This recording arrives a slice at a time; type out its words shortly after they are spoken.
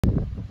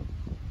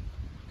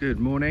Good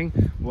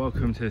morning,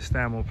 welcome to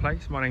Stanmore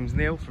Place. My name's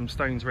Neil from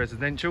Stones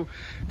Residential.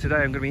 Today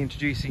I'm going to be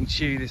introducing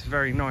to you this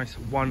very nice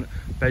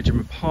one-bedroom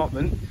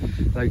apartment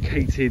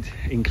located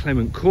in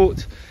Clement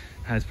Court.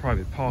 Has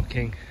private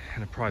parking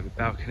and a private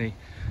balcony.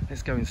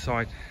 Let's go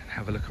inside and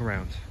have a look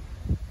around.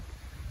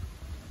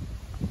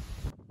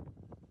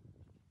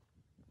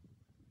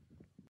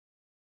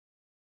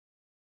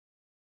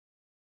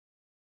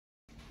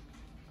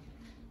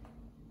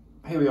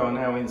 Here we are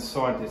now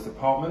inside this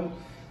apartment.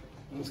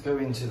 Let's go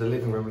into the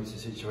living room, which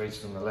is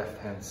situated on the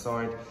left-hand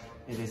side.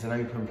 It is an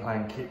open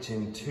plan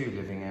kitchen, 2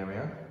 living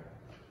area.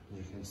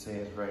 You can see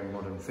it's very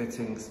modern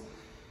fittings.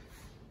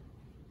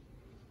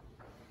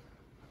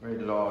 Very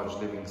large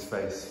living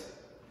space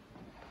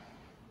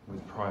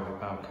with private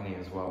balcony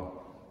as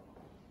well.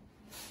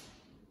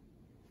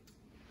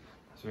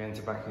 So we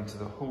enter back into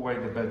the hallway.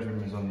 The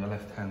bedroom is on the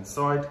left-hand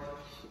side.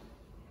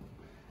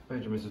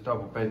 Bedroom is a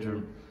double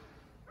bedroom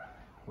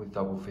with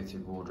double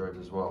fitted wardrobe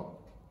as well.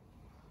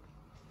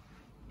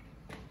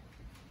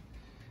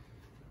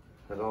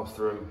 The last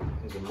room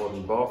is a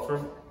modern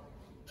bathroom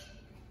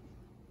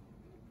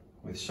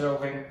with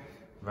shelving,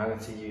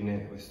 vanity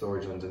unit with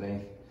storage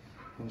underneath,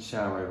 and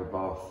shower over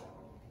bath